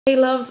Hey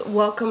loves,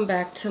 welcome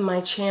back to my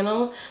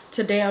channel.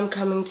 Today I'm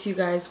coming to you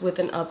guys with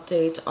an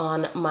update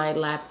on my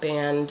lap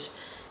band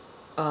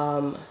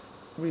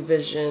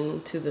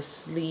revision to the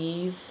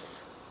sleeve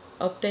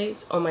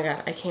update. Oh my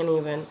god, I can't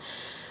even.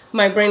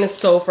 My brain is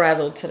so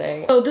frazzled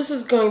today. So this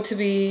is going to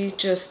be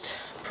just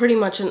pretty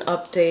much an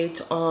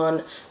update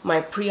on my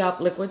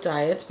pre-op liquid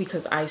diet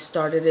because I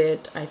started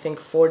it I think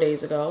 4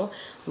 days ago.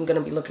 I'm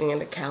gonna be looking at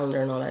the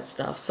calendar and all that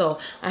stuff. So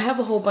I have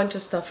a whole bunch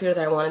of stuff here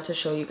that I wanted to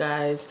show you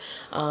guys.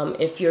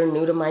 If you're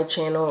new to my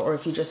channel or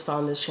if you just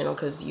found this channel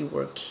because you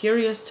were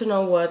curious to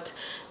know what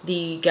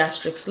the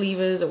gastric sleeve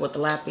is or what the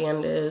lap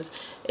band is,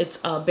 it's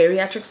a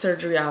bariatric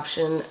surgery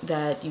option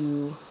that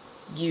you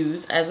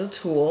use as a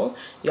tool.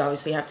 You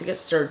obviously have to get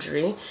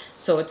surgery,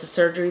 so it's a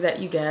surgery that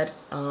you get.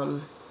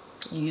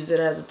 Use it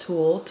as a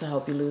tool to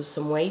help you lose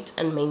some weight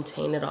and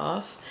maintain it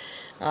off.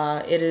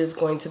 It is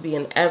going to be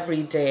an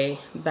everyday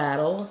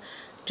battle,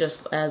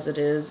 just as it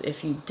is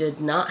if you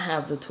did not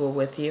have the tool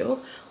with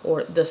you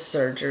or the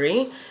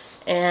surgery.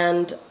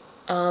 And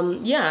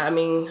yeah, I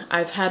mean,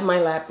 I've had my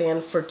lap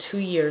band for 2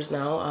 years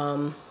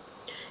now.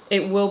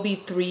 It will be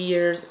 3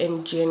 years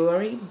in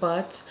January,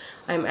 but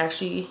I'm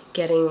actually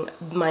getting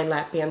my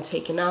lap band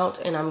taken out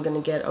and I'm gonna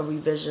get a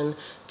revision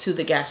to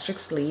the gastric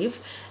sleeve,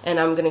 and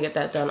I'm gonna get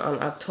that done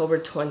on October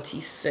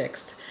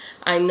 26th.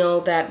 I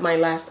know that my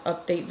last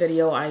update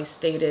video I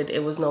stated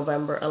it was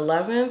November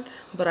 11th,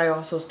 but I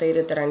also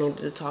stated that I needed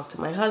to talk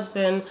to my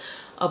husband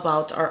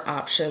about our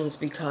options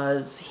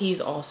because he's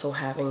also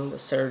having the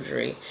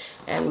surgery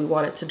and we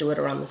wanted to do it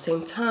around the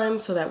same time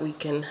so that we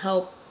can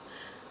help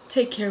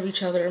take care of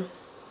each other.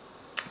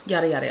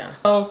 Yada yada yada.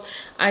 So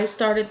I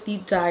started the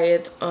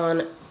diet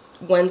on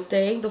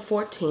Wednesday the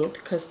 14th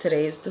because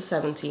today is the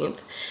 17th.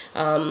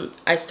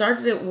 I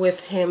started it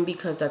with him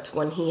because that's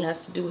when he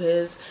has to do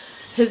his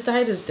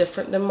diet is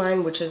different than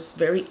mine, which is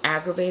very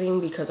aggravating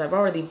because I've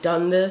already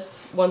done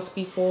this once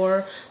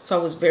before, so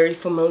I was very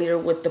familiar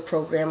with the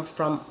program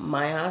from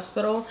my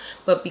hospital.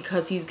 But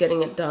because he's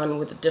getting it done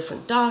with a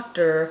different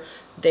doctor,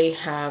 they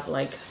have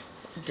like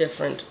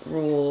different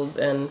rules,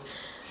 and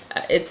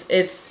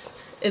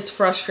it's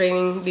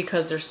frustrating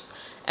because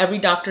every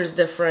doctor is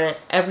different,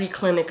 every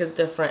clinic is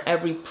different,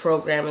 every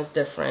program is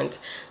different.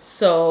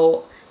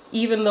 So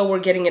even though we're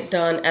getting it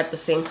done at the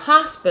same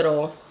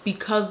hospital,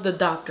 because the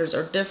doctors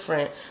are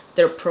different,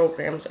 their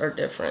programs are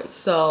different.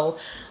 So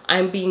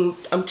I'm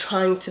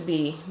trying to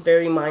be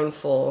very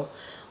mindful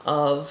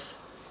of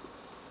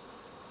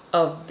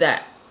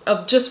that,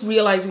 of just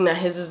realizing that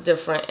his is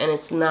different and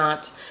it's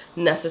not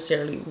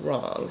necessarily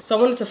wrong. So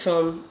I wanted to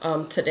film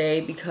today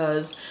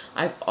because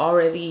I've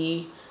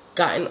already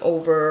gotten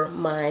over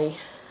my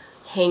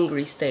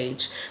hangry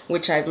stage,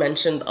 which I've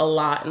mentioned a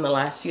lot in the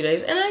last few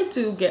days, and I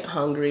do get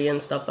hungry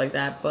and stuff like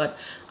that, but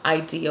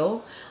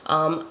ideal.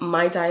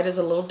 My diet is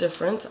a little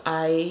different.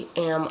 I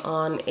am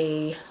on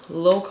a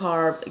low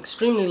carb,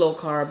 extremely low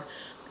carb,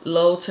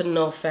 low to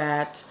no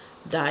fat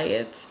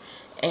diet,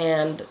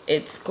 and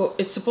it's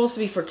supposed to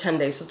be for 10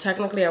 days. So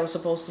technically I was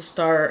supposed to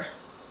start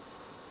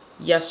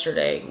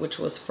yesterday, which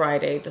was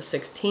Friday the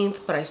 16th,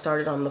 but I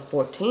started on the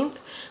 14th,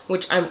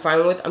 which I'm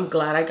fine with. I'm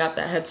glad I got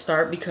that head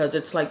start because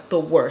it's like the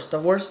worst. The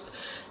worst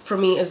for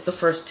me is the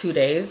first 2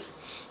 days.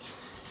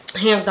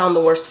 Hands down the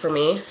worst for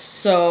me.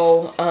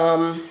 So,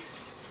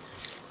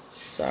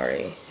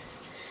 sorry.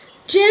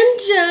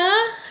 Ginger,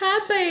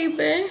 hi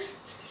baby.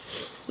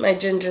 My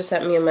Ginger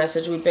sent me a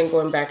message. We've been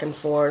going back and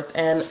forth,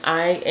 and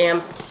I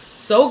am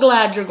so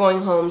glad you're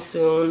going home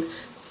soon.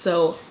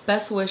 So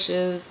best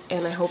wishes,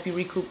 and I hope you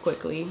recoup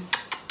quickly.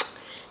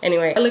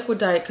 Anyway, a liquid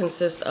diet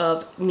consists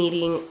of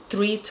needing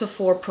 3 to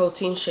 4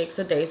 protein shakes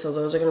a day. So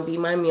those are going to be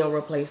my meal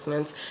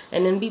replacements.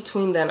 And in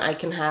between then I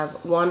can have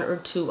 1 or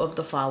 2 of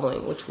the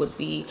following, which would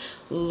be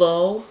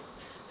low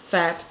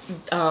fat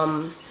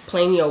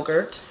plain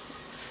yogurt,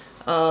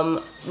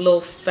 low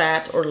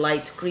fat or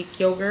light Greek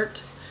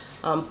yogurt,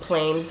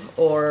 plain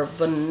or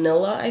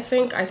vanilla. I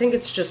think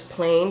it's just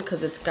plain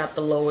because it's got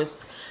the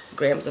lowest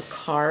grams of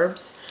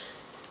carbs.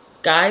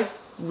 Guys,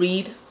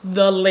 read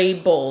the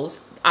labels.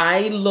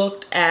 I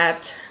looked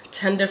at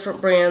 10 different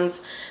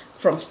brands,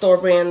 from store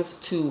brands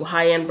to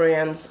high-end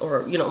brands,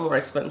 or more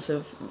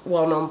expensive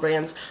well-known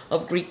brands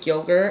of Greek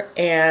yogurt,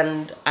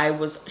 and I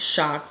was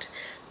shocked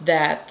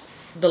that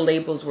the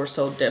labels were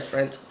so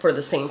different for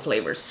the same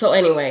flavors. So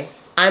anyway,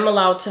 I'm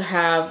allowed to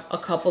have a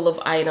couple of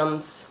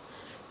items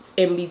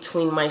in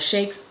between my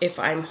shakes. If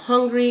I'm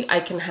hungry, I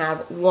can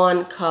have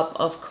 1 cup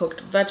of cooked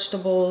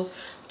vegetables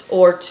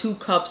or 2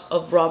 cups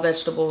of raw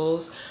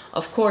vegetables.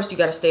 Of course, you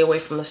got to stay away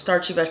from the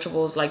starchy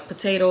vegetables like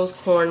potatoes,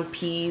 corn,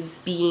 peas,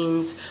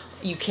 beans.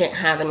 You can't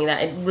have any of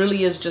that. It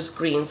really is just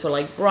green. So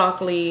like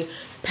broccoli,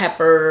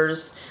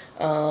 peppers,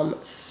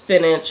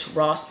 spinach,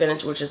 raw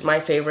spinach, which is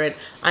my favorite.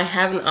 I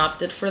haven't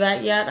opted for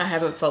that yet. I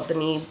haven't felt the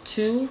need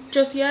to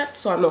just yet,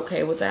 so I'm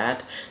okay with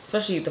that.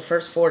 Especially the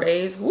first 4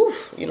 days,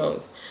 woof,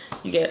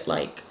 you get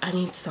like, I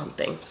need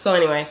something. So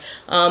anyway,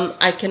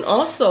 I can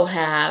also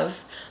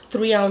have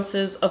 3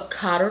 ounces of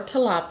cod or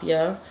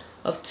tilapia,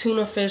 of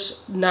tuna fish,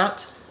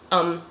 not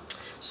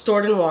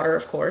stored in water,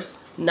 of course,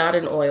 not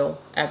in oil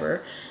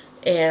ever,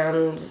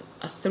 and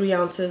 3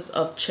 ounces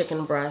of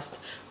chicken breast,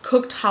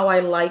 cooked how I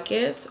like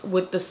it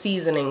with the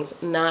seasonings,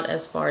 not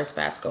as far as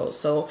fats goes.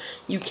 So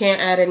you can't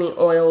add any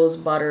oils,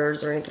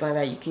 butters, or anything like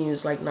that. You can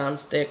use like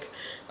non-stick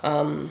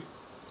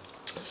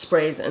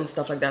sprays and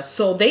stuff like that.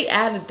 So they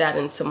added that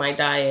into my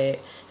diet,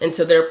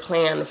 into their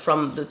plan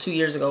from the 2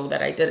 years ago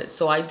that I did it.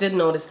 So I did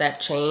notice that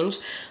change.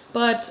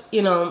 But,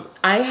 you know,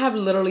 I have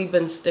literally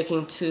been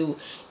sticking to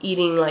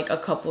eating like a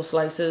couple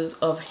slices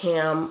of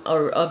ham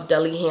or of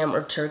deli ham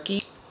or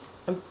turkey.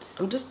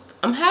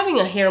 I'm having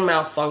a hair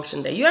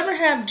malfunction day. You ever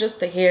have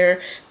just a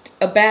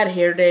bad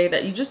hair day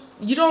that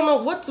you don't know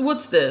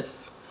what's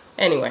this?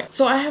 Anyway,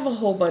 so I have a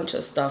whole bunch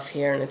of stuff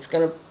here, and it's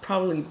gonna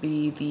probably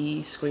be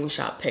the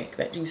screenshot pic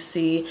that you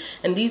see.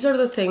 And these are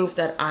the things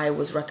that I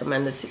was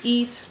recommended to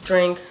eat,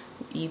 drink.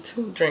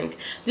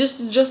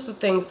 Just the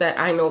things that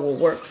I know will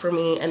work for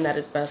me and that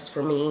is best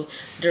for me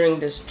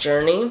during this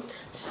journey.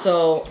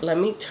 So let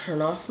me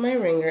turn off my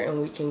ringer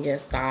and we can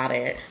get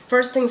started.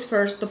 First things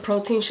first, the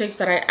protein shakes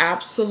that I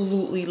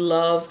absolutely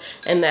love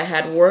and that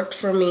had worked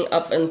for me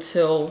up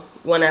until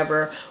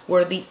whenever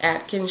were the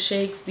Atkins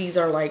shakes. These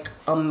are like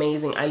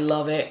amazing. I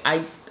love it.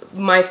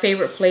 My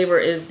favorite flavor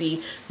is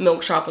the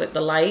milk chocolate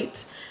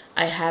delight.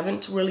 I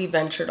haven't really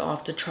ventured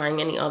off to trying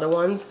any other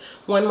ones.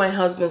 When my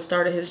husband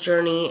started his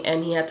journey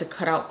and he had to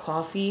cut out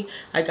coffee,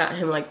 I got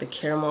him like the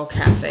caramel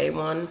cafe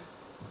one.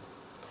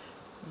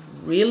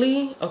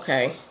 Really?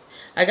 Okay.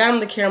 I got him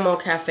the caramel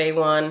cafe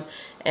one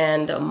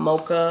and a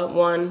mocha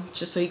one,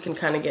 just so he can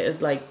kind of get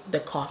his like the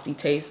coffee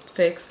taste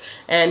fix.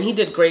 And he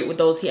did great with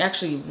those. He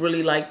actually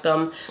really liked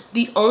them.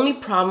 The only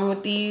problem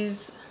with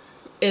these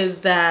is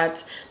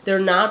that they're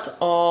not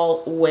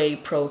all whey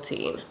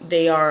protein.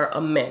 They are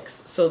a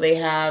mix. So they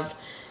have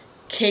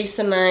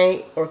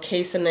caseinite or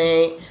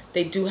caseinate.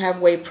 They do have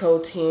whey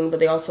protein,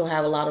 but they also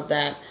have a lot of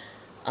that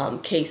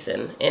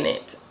casein in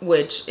it,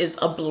 which is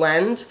a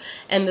blend.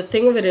 And the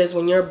thing of it is,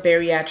 when you're a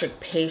bariatric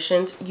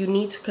patient, you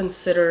need to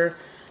consider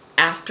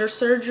after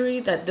surgery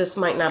that this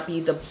might not be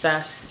the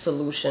best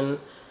solution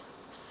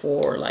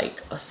for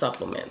like a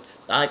supplement.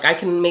 Like I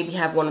can maybe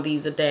have one of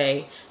these a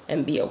day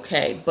and be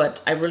okay,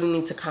 but I really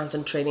need to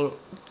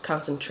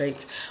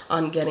concentrate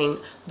on getting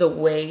the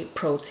whey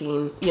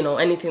protein, you know,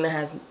 anything that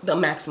has the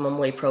maximum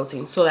whey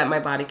protein so that my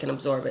body can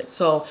absorb it.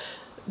 So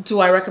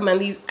do I recommend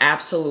these?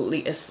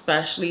 Absolutely,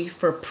 especially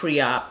for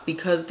pre-op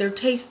because they're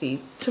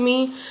tasty. To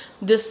me,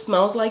 this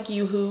smells like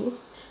Yoo-hoo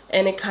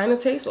and it kind of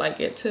tastes like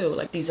it too.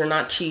 Like these are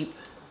not cheap.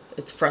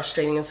 It's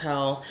frustrating as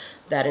hell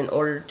that in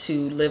order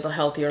to live a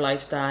healthier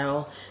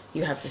lifestyle,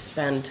 you have to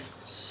spend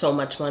so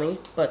much money,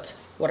 but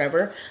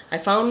whatever. I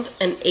found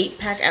an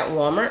 8-pack at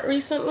Walmart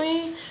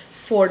recently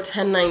for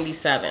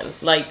 $10.97,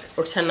 like,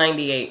 or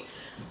 $10.98.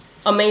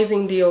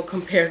 Amazing deal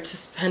compared to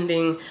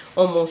spending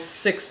almost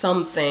 6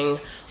 something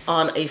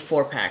on a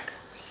 4-pack.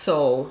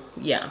 So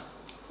yeah,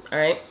 all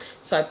right.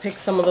 So I picked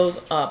some of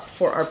those up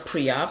for our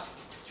pre-op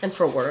and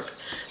for work.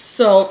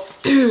 So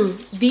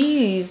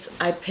these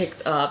I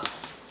picked up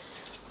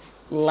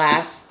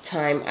last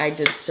time I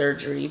did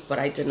surgery, but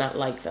I did not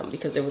like them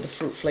because they were the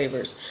fruit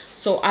flavors.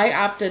 So I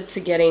opted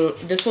to getting,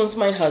 this one's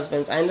my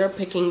husband's. I ended up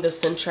picking the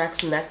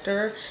Syntrax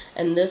Nectar,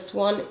 and this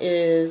one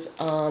is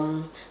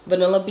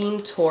Vanilla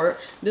Bean Tort.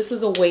 This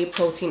is a whey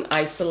protein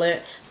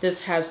isolate.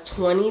 This has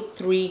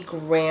 23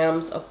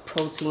 grams of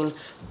protein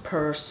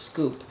per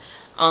scoop.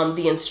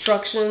 The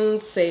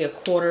instructions say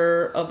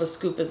 1/4 of a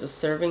scoop is a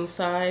serving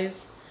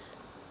size,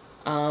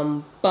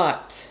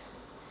 but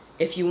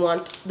if you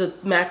want the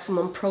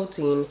maximum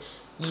protein,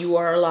 you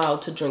are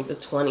allowed to drink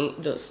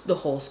the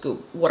whole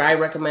scoop. What I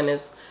recommend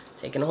is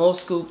taking a whole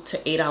scoop to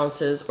 8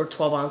 ounces or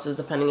 12 ounces,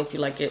 depending if you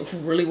like it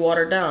really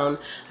watered down.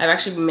 I've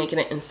actually been making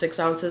it in 6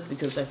 ounces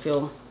because I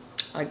feel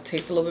like it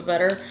tastes a little bit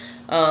better.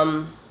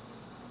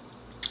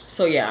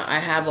 So yeah, I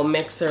have a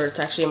mixer. It's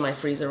actually in my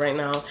freezer right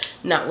now.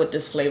 Not with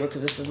this flavor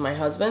because this is my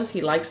husband's.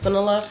 He likes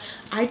vanilla.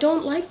 I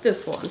don't like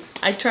this one.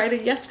 I tried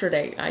it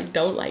yesterday. I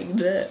don't like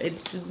that.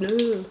 It's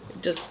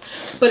just,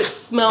 but it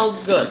smells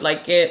good.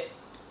 Like it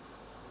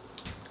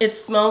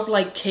smells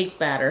like cake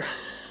batter.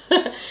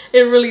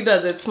 It really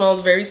does. It smells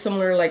very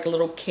similar, like a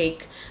little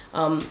cake,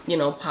 you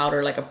know,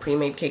 powder, like a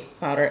pre-made cake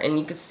powder. And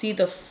you can see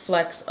the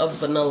flecks of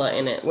vanilla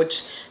in it,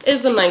 which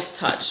is a nice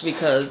touch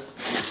because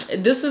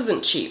this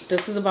isn't cheap.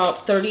 This is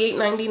about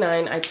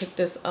 $38.99. I picked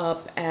this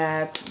up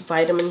at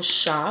Vitamin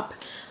Shop.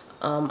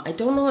 I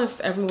don't know if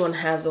everyone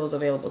has those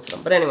available to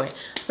them, but anyway,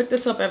 I picked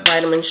this up at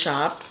Vitamin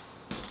Shop.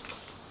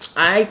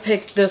 I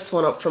picked this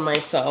one up for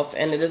myself,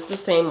 and it is the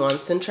same one,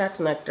 Syntrax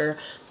Nectar,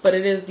 but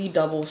it is the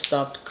double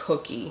stuffed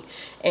cookie.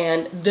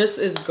 And this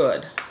is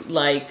good.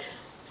 Like,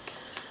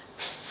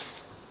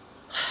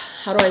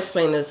 how do I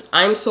explain this?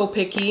 I'm so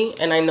picky,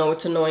 and I know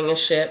it's annoying as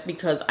shit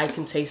because I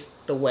can taste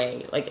the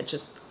whey. Like, it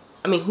just,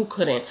 I mean, who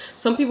couldn't?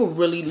 Some people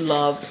really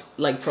love,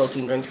 like,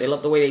 protein drinks. They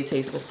love the way they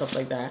taste and stuff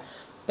like that.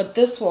 But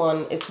this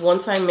one, it's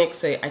once I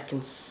mix it, I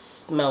can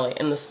smell it.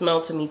 And the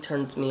smell, to me,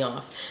 turns me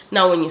off.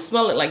 Now, when you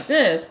smell it like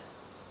this,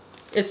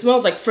 It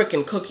smells like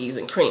freaking cookies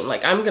and cream.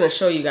 Like, I'm gonna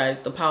show you guys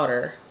the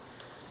powder.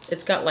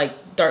 It's got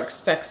like dark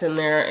specks in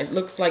there. It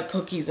looks like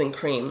cookies and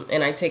cream.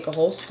 And I take a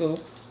whole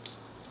scoop.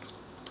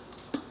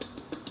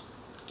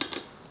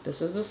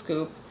 This is the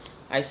scoop.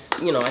 I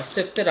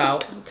sift it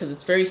out because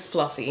it's very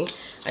fluffy.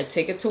 I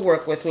take it to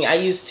work with me. I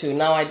used to,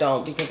 now I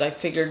don't, because I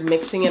figured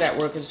mixing it at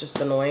work is just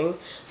annoying.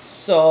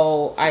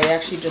 So I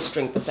actually just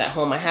drink this at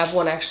home. I have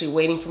one actually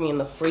waiting for me in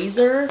the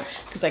freezer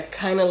because I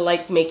kind of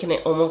like making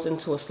it almost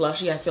into a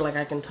slushie. I feel like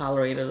I can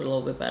tolerate it a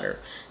little bit better.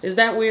 Is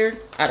that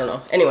weird? I don't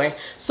know. Anyway,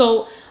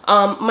 so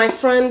my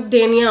friend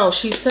Danielle,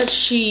 she said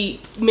she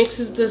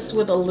mixes this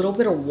with a little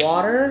bit of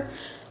water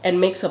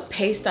and makes a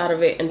paste out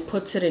of it and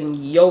puts it in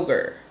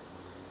yogurt.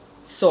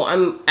 So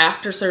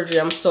after surgery,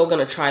 I'm so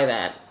gonna try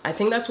that. I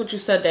think that's what you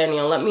said,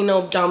 Danielle. Let me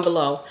know down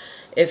below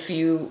if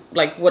you,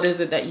 like, what is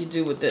it that you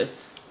do with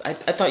this? I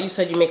thought you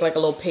said you make like a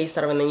little paste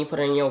out of it and then you put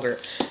it in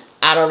yogurt.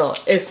 I don't know.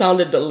 It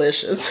sounded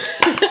delicious.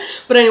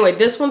 But anyway,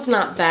 this one's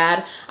not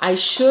bad. I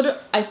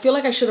feel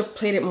like I should have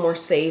played it more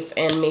safe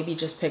and maybe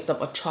just picked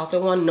up a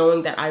chocolate one,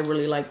 knowing that I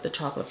really like the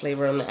chocolate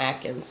flavor in the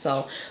Atkins.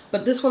 So,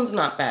 but this one's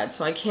not bad,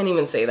 so I can't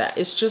even say that.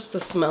 It's just the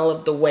smell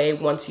of the whey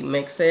once you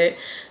mix it.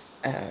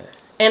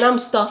 And I'm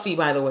stuffy,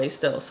 by the way,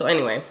 still. So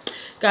anyway,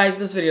 guys,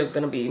 this video is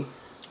gonna be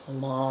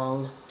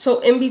long. So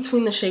in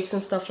between the shakes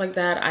and stuff like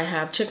that, I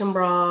have chicken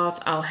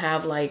broth. I'll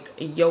have like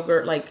a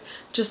yogurt. Like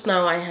just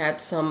now I had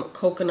some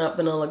coconut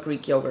vanilla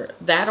Greek yogurt.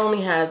 That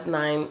only has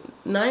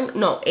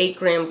 8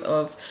 grams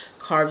of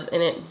carbs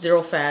in it,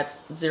 0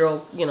 fats,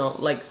 0, you know,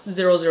 like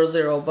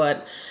 000,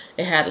 but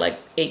it had like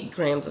 8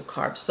 grams of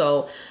carbs.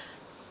 So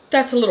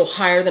that's a little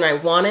higher than I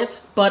want it,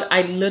 but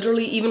I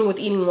literally, even with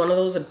eating one of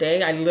those a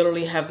day, I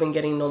literally have been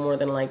getting no more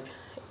than like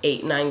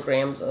 8-9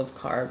 grams of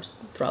carbs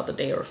throughout the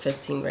day, or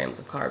 15 grams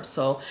of carbs.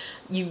 So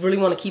you really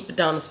want to keep it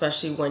down,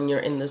 especially when you're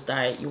in this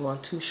diet. You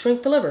want to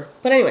shrink the liver.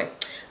 But anyway,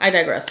 I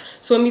digress.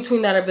 So in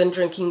between that, I've been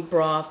drinking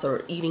broth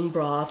or eating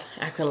broth,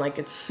 acting like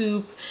it's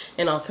soup,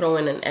 and I'll throw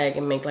in an egg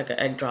and make like an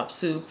egg drop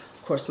soup.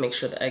 Of course, make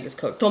sure the egg is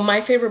cooked. So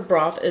my favorite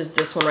broth is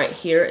this one right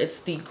here. It's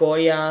the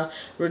Goya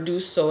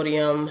reduced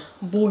sodium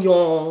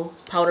bouillon,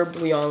 powder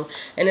bouillon,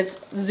 and it's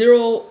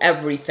 0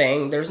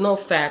 everything. There's no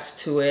fats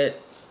to it.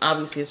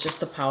 Obviously, it's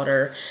just the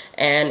powder,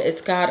 and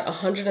it's got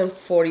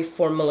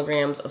 144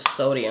 milligrams of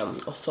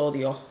sodium, or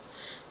sodio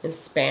in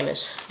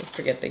Spanish. I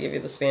forget they give you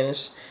the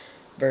Spanish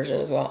version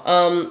as well.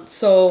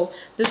 So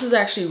this is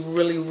actually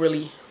really,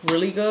 really,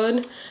 really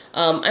good.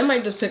 I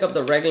might just pick up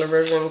the regular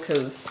version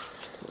because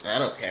I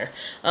don't care.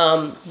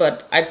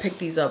 But I picked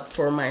these up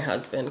for my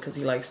husband because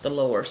he likes the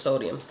lower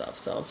sodium stuff.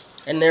 So,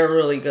 and they're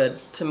really good.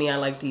 To me, I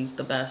like these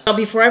the best. Now,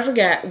 before I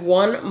forget,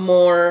 one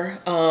more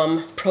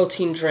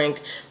protein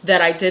drink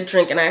that I did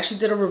drink, and I actually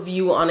did a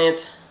review on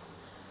it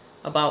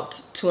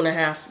about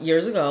 2.5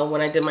 years ago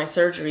when I did my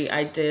surgery.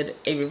 I did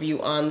a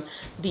review on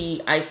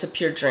the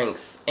Isopure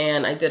drinks,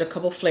 and I did a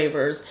couple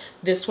flavors.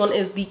 This one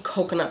is the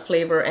coconut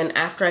flavor, and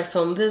after I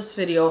filmed this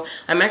video,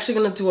 I'm actually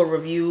gonna do a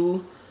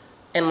review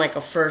and like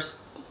a first,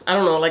 I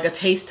don't know, like a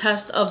taste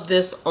test of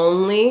this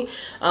only,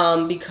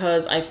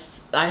 because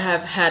I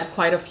have had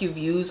quite a few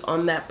views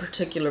on that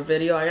particular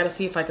video. I gotta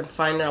see if I can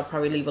find it. I'll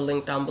probably leave a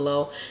link down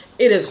below.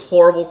 It is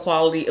horrible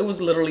quality. It was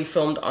literally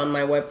filmed on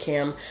my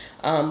webcam,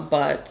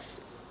 but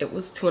it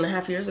was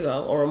 2.5 years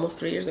ago, or almost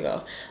 3 years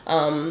ago.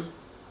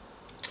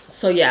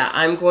 So yeah,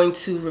 I'm going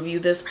to review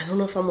this. I don't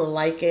know if I'm gonna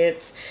like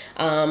it.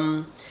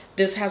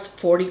 This has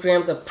 40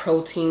 grams of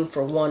protein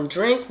for one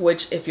drink,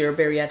 which if you're a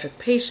bariatric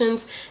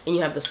patient and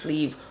you have the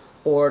sleeve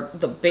or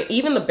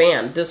even the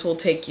band, this will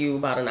take you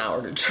about an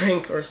hour to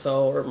drink or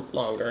so, or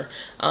longer,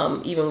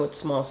 even with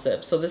small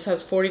sips. So this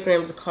has 40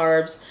 grams of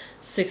carbs,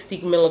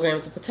 60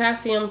 milligrams of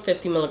potassium,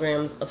 50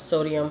 milligrams of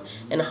sodium,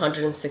 and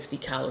 160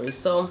 calories.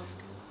 So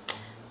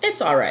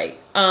it's all right.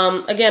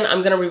 Again,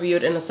 I'm gonna review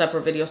it in a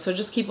separate video, so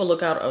just keep a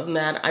lookout on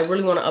that. I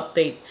really want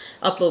to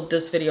upload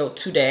this video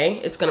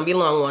today. It's gonna be a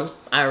long one.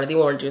 I already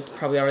warned you. It's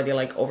probably already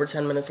like over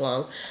 10 minutes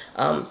long.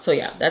 So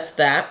yeah, that's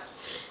that.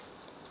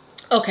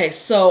 Okay,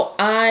 so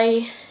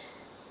I've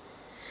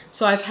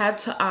had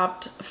to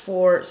opt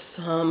for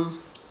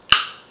some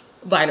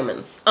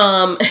vitamins.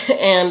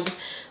 And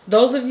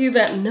those of you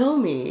that know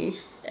me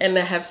and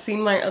that have seen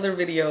my other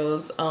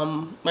videos,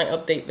 my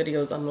update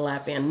videos on the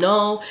lap band,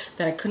 know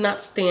that I could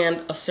not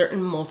stand a certain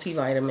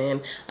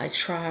multivitamin. I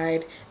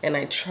tried and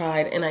I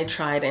tried and I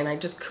tried, and I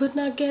just could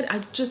not get, I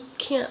just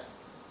can't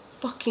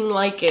fucking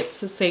like it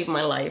to save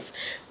my life.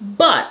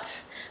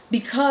 But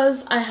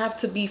because I have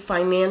to be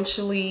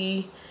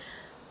financially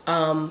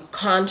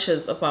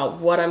conscious about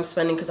what I'm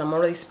spending, because I'm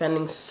already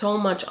spending so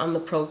much on the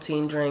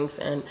protein drinks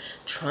and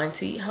trying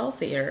to eat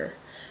healthier,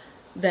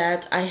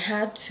 that I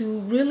had to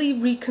really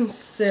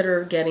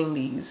reconsider getting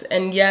these.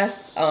 And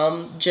yes,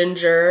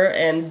 Ginger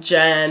and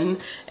Jen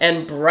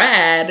and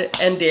Brad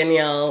and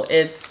Danielle,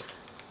 it's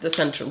the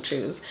Centrum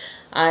Chews.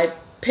 I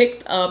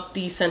picked up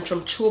the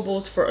Centrum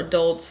Chewables for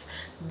adults.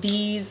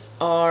 These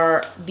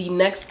are the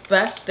next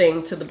best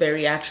thing to the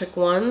bariatric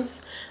ones,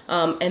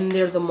 and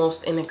they're the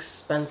most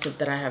inexpensive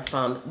that I have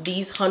found.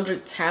 These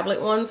 100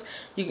 tablet ones,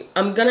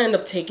 I'm gonna end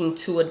up taking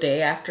 2 a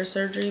day after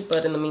surgery,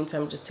 but in the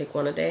meantime just take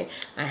 1 a day.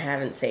 I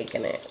haven't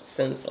taken it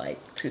since like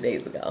 2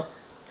 days ago,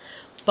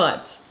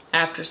 but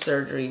after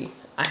surgery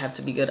I have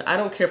to be good. I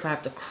don't care if I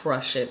have to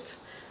crush it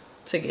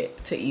to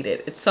eat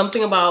it. It's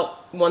something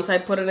about once I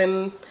put it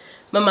in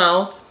my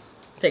mouth,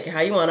 take it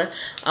how you wanna,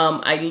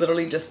 I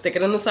literally just stick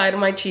it in the side of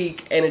my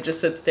cheek and it just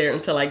sits there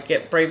until I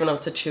get brave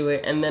enough to chew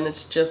it, and then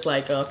it's just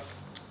like a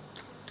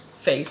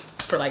face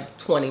for like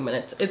 20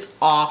 minutes. It's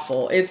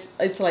awful. It's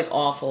like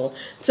awful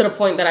to the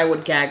point that I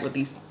would gag with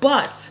these,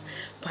 but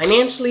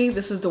financially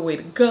this is the way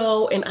to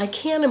go, and I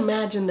can't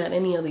imagine that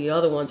any of the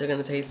other ones are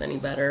gonna taste any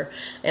better,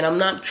 and I'm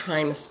not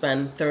trying to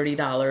spend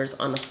 $30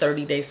 on a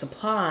 30-day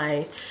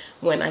supply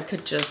when I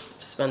could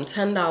just spend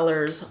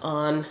 $10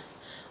 on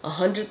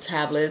 100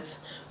 tablets,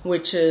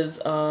 which is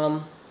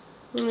about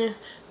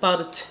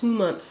a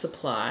 2-month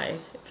supply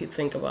if you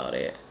think about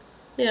it.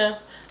 Yeah,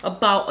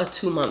 about a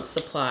 2-month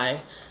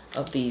supply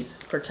of these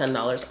for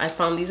 $10. I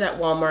found these at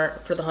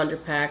Walmart for the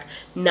 100 pack.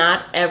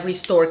 Not every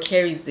store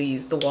carries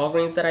these. The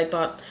Walgreens that I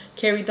thought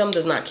carried them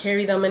does not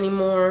carry them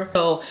anymore.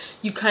 So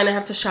you kind of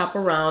have to shop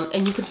around,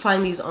 and you can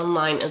find these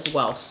online as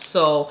well.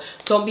 So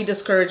don't be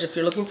discouraged if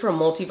you're looking for a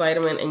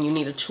multivitamin and you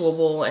need a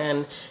chewable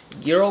and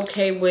you're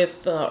okay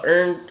with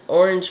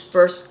orange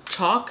burst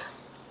chalk,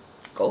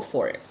 go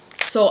for it.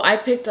 So I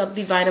picked up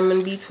the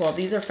vitamin B12.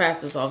 These are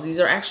fast dissolves. These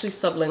are actually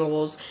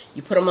sublinguals.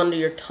 You put them under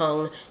your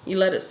tongue. You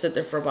let it sit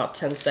there for about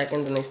 10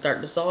 seconds and they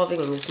start dissolving,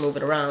 and you just move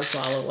it around,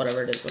 swallow,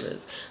 whatever it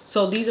is,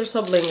 So these are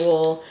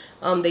sublingual.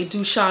 They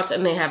do shots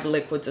and they have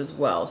liquids as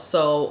well.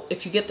 So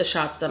if you get the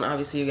shots done,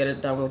 obviously you get it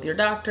done with your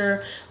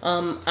doctor.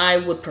 I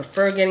would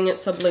prefer getting it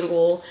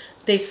sublingual.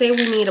 They say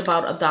we need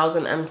about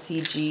 1,000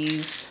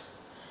 mcgs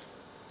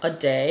a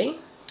day.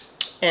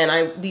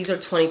 And these are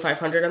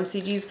 2,500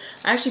 mcgs.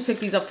 I actually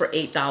picked these up for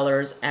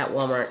 $8 at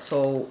Walmart,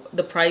 so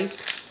the price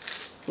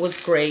was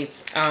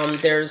great.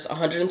 There's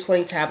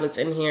 120 tablets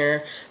in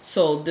here,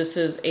 so this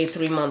is a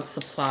 3-month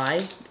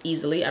supply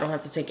easily. I don't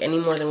have to take any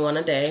more than 1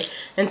 a day.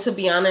 And to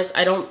be honest,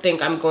 I don't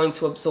think I'm going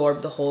to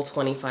absorb the whole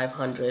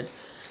 2,500.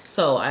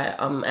 So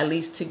at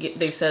least to get,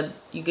 they said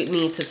you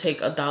need to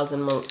take 1,000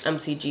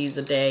 mcgs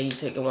a day. You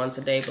take it once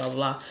a day, blah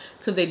blah,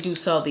 because they do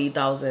sell the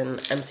 1,000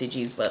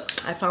 mcgs.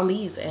 But I found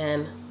these,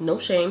 and no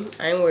shame,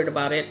 I ain't worried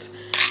about it.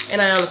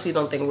 And I honestly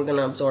don't think we're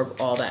gonna absorb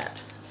all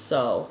that.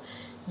 So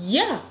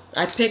yeah,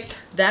 I picked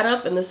that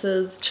up, and this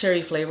is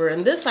cherry flavor,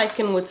 and this I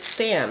can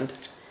withstand.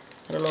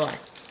 I don't know why.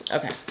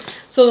 Okay,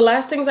 so the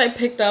last things I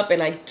picked up,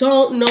 and I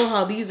don't know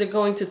how these are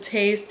going to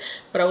taste,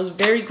 but I was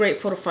very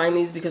grateful to find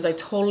these because I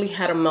totally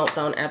had a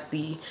meltdown at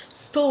the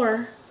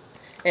store.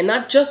 And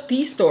not just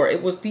the store,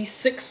 it was the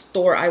 6th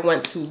store I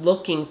went to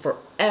looking for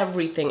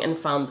everything and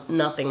found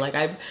nothing. Like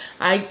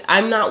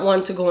I'm not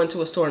one to go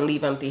into a store and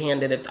leave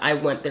empty-handed if I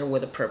went there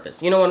with a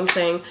purpose. You know what I'm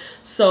saying?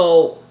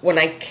 So when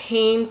I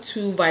came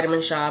to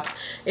Vitamin Shop,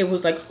 it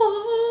was like, oh,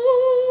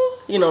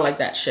 you know, like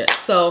that shit.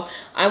 So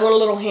I went a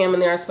little ham in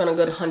there. I spent a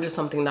good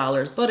 $100-something,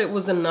 but it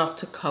was enough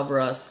to cover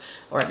us,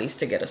 or at least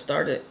to get us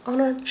started on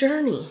our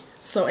journey.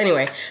 So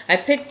anyway, I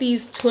picked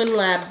these Twin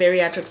Lab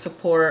Bariatric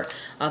Support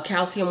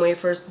calcium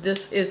wafers.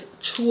 This is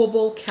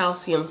chewable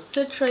calcium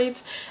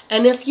citrate.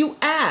 And if you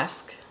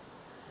ask,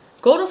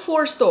 go to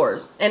 4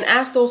 stores and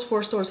ask those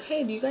 4 stores,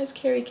 hey, do you guys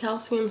carry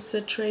calcium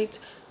citrate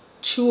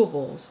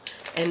chewables?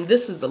 And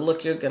this is the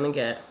look you're gonna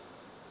get.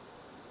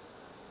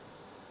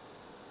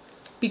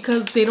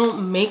 Because they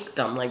don't make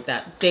them like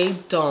that. They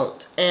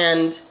don't.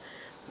 And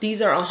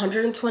these are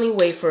 120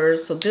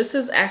 wafers. So this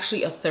is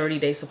actually a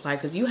 30-day supply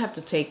because you have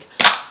to take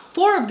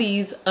 4 of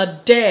these a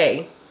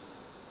day.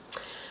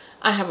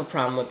 I have a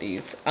problem with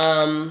these.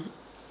 I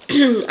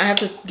have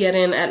to get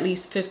in at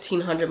least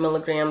 1,500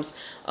 milligrams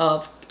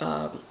of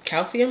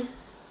calcium.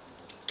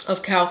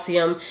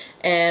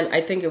 And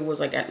I think it was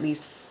like at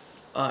least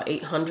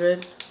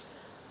 800.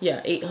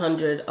 Yeah,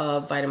 800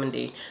 of vitamin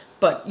D.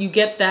 But you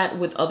get that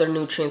with other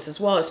nutrients as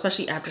well,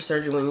 especially after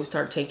surgery when you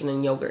start taking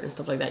in yogurt and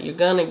stuff like that. You're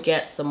gonna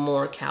get some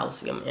more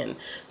calcium in.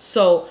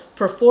 So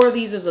for 4 of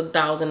these is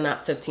 1,000,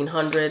 not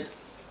 1,500.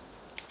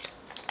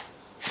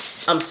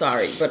 I'm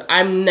sorry, but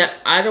I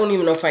don't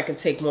even know if I could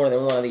take more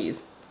than 1 of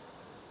these.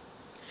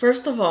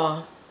 First of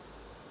all,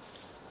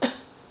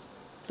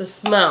 the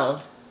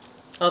smell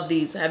of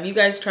these. Have you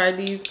guys tried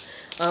these?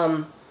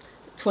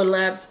 Twin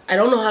Labs. I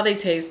don't know how they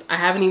taste. I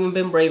haven't even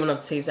been brave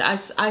enough to taste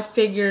it. I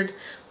figured,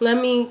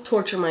 let me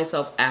torture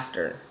myself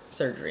after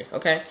surgery,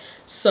 okay?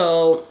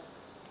 So,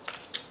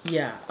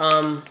 yeah,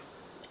 I'm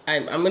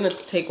gonna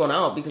take one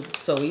out because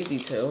it's so easy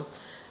to.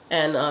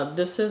 And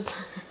this is,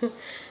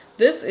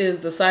 this is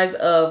the size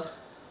of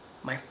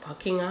my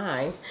fucking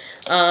eye.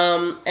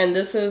 And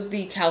this is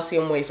the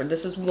calcium wafer.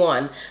 This is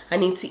 1. I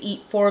need to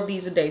eat 4 of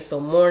these a day. So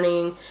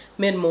morning,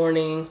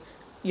 mid-morning,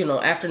 you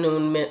know,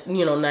 afternoon,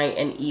 night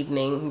and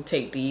evening. You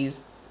take these.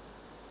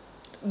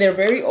 They're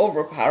very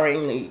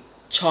overpoweringly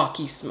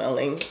chalky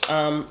smelling.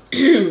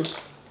 It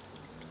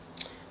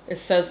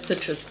says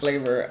citrus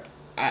flavor.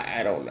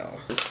 I don't know.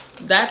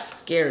 That's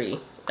scary.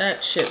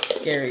 That shit's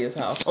scary as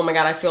hell. Oh my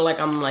god, I feel like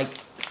I'm like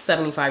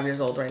 75 years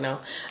old right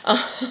now.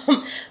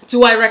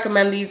 Do I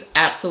recommend these?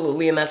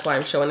 Absolutely, and that's why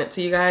I'm showing it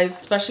to you guys.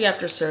 Especially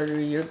after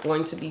surgery, you're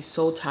going to be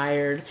so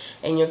tired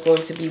and you're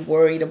going to be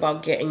worried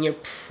about getting your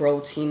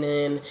protein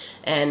in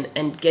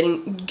and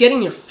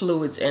getting your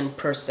fluids in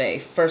per se.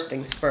 First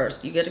things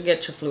first, you get to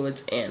get your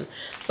fluids in.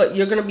 But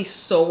you're gonna be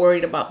so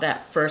worried about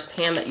that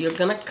firsthand that you're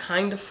gonna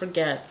kind of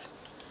forget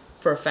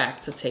for a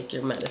fact to take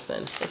your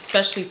medicine,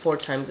 especially 4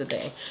 times a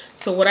day.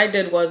 So what I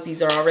did was,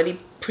 these are already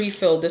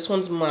pre-filled. This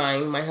one's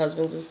mine. My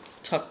husband's is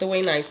tucked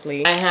away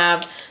nicely. I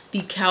have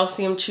the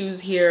calcium chews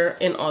here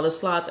in all the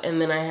slots,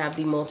 and then I have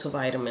the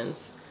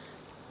multivitamins.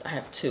 I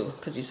have 2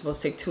 because you're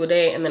supposed to take 2 a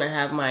day, and then I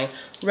have my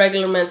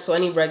regular meds. So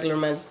any regular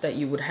meds that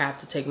you would have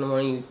to take in the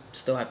morning, you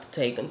still have to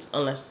take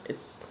unless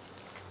it's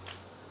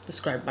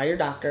prescribed by your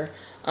doctor.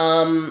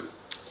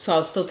 So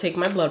I'll still take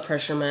my blood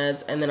pressure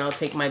meds, and then I'll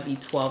take my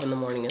B12 in the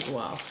morning as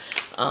well.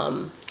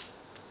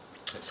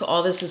 So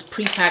all this is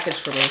pre-packaged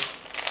for me.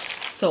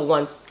 So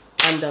once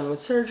I'm done with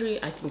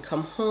surgery, I can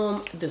come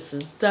home. This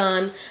is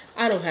done.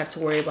 I don't have to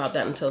worry about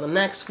that until the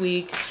next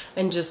week,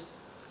 and just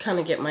kind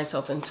of get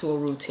myself into a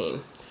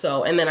routine.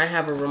 So, and then I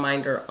have a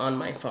reminder on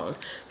my phone.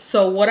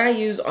 So what I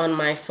use on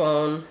my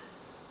phone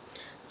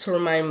to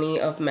remind me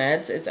of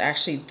meds is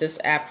actually this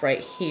app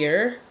right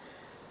here.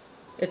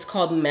 It's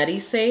called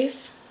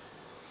MediSafe.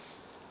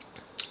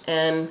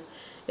 And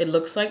it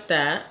looks like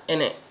that,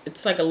 and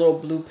it's like a little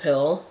blue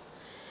pill,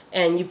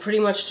 and you pretty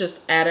much just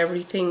add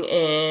everything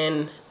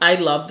in. I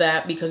love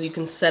that because you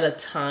can set a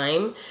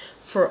time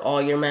for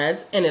all your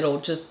meds, and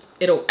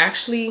it'll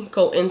actually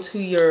go into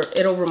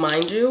it'll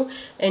remind you,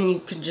 and you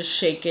can just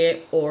shake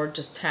it or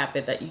just tap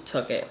it that you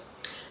took it.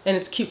 And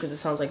it's cute because it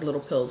sounds like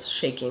little pills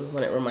shaking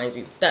when it reminds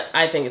you. That,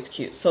 I think it's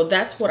cute. So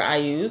that's what I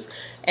use.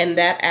 And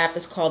that app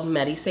is called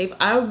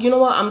MediSafe. You know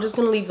what? I'm just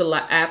going to leave the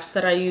apps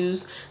that I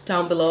use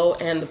down below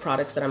and the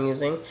products that I'm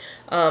using.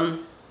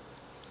 And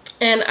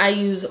I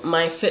use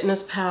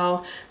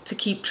MyFitnessPal to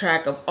keep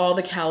track of all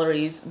the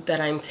calories that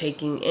I'm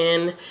taking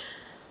in.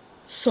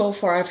 So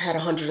far, I've had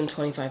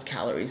 125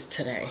 calories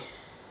today.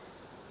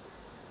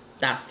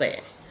 That's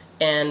it.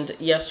 And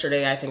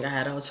yesterday, I think I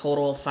had a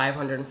total of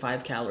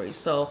 505 calories.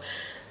 So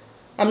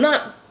I'm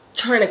not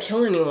trying to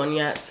kill anyone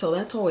yet, so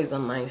that's always a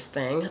nice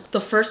thing.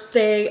 The first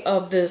day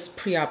of this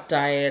pre-op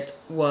diet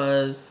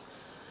was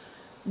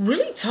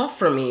really tough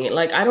for me.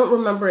 Like, I don't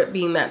remember it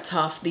being that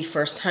tough the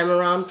first time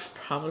around,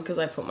 probably because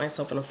I put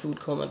myself in a food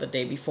coma the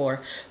day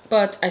before.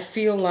 But I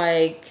feel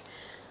like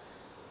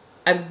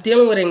I'm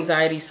dealing with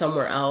anxiety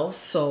somewhere else.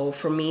 So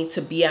for me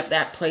to be at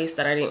that place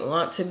that I didn't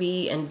want to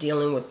be and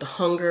dealing with the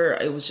hunger,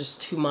 it was just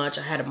too much.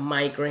 I had a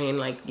migraine,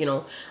 like, you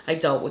know, I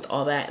dealt with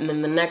all that. And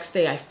then the next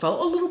day I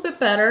felt a little bit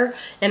better,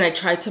 and I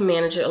tried to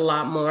manage it a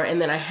lot more.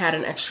 And then I had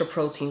an extra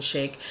protein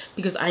shake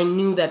because I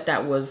knew that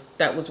that was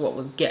what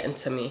was getting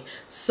to me.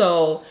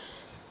 So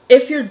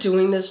if you're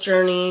doing this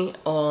journey,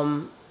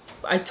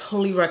 I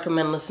totally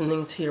recommend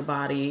listening to your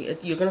body.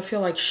 You're going to feel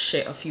like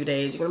shit a few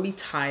days. You're going to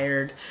be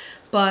tired.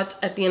 But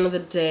at the end of the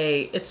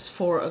day, it's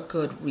for a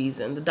good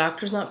reason. The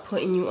doctor's not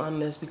putting you on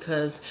this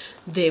because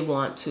they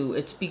want to.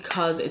 It's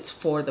because it's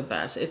for the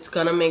best. It's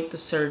going to make the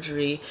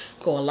surgery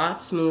go a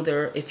lot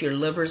smoother if your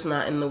liver's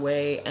not in the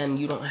way and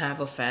you don't have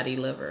a fatty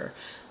liver.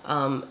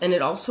 And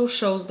it also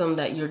shows them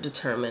that you're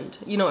determined.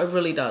 You know, it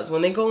really does.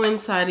 When they go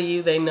inside of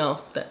you, they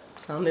know. That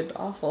sounded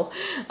awful.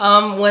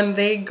 When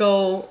they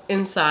go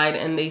inside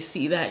and they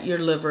see that your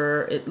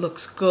liver, it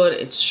looks good,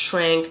 it's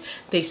shrank,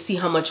 they see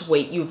how much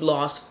weight you've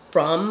lost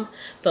from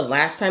the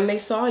last time they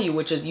saw you,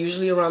 which is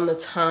usually around the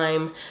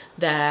time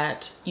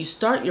that you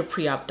start your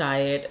pre-op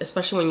diet,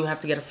 especially when you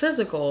have to get a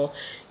physical.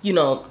 You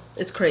know,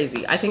 it's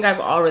crazy. I think I've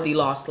already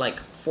lost like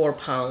 4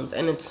 pounds,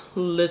 and it's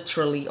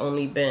literally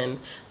only been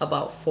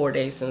about 4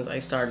 days since I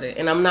started.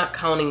 And I'm not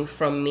counting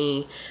from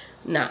me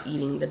not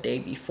eating the day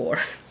before.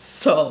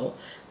 So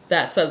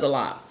that says a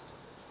lot.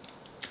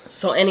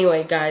 So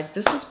anyway, guys,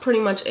 this is pretty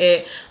much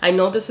it. I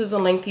know this is a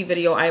lengthy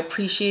video. I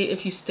appreciate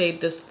if you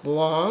stayed this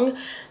long.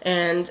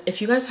 And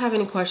if you guys have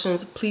any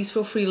questions, please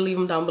feel free to leave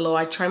them down below.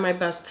 I try my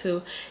best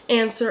to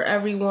answer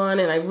everyone.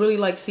 And I really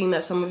like seeing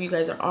that some of you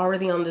guys are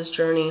already on this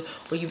journey,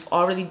 or you've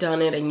already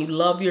done it and you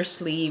love your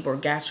sleeve or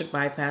gastric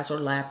bypass or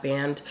lap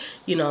band.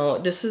 You know,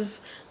 this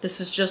is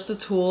just a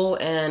tool,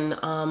 and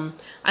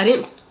I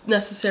didn't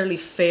necessarily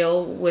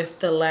fail with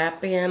the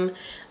lap band.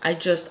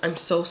 I'm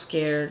so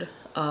scared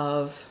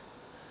of,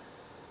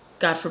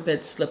 God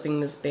forbid, slipping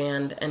this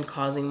band and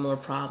causing more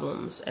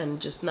problems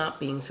and just not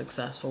being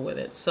successful with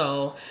it.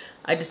 So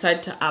I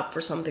decided to opt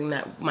for something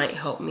that might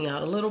help me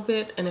out a little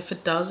bit. And if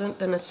it doesn't,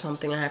 then it's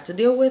something I have to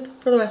deal with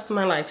for the rest of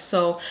my life.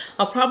 So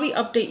I'll probably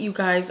update you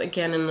guys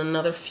again in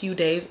another few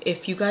days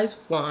if you guys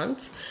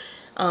want.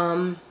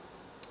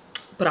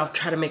 But I'll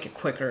try to make it a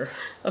quicker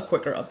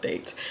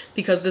update,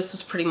 because this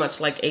was pretty much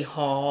like a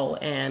haul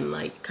and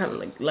like kind of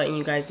like letting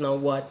you guys know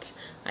what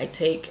I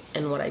take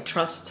and what I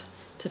trust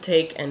to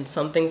take and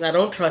some things I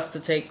don't trust to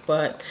take,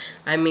 but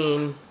I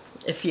mean,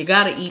 if you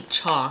gotta eat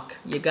chalk,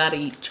 you gotta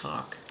eat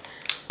chalk.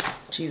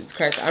 Jesus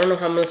Christ, I don't know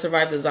how I'm gonna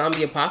survive the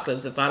zombie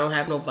apocalypse if I don't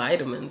have no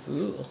vitamins.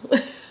 Ooh.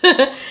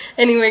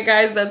 Anyway,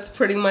 guys, that's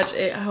pretty much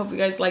it. I hope you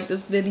guys like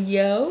this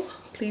video.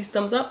 Please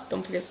thumbs up.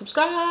 Don't forget to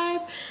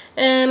subscribe.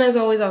 And as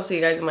always, I'll see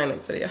you guys in my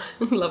next video.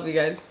 Love you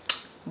guys.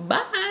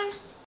 Bye.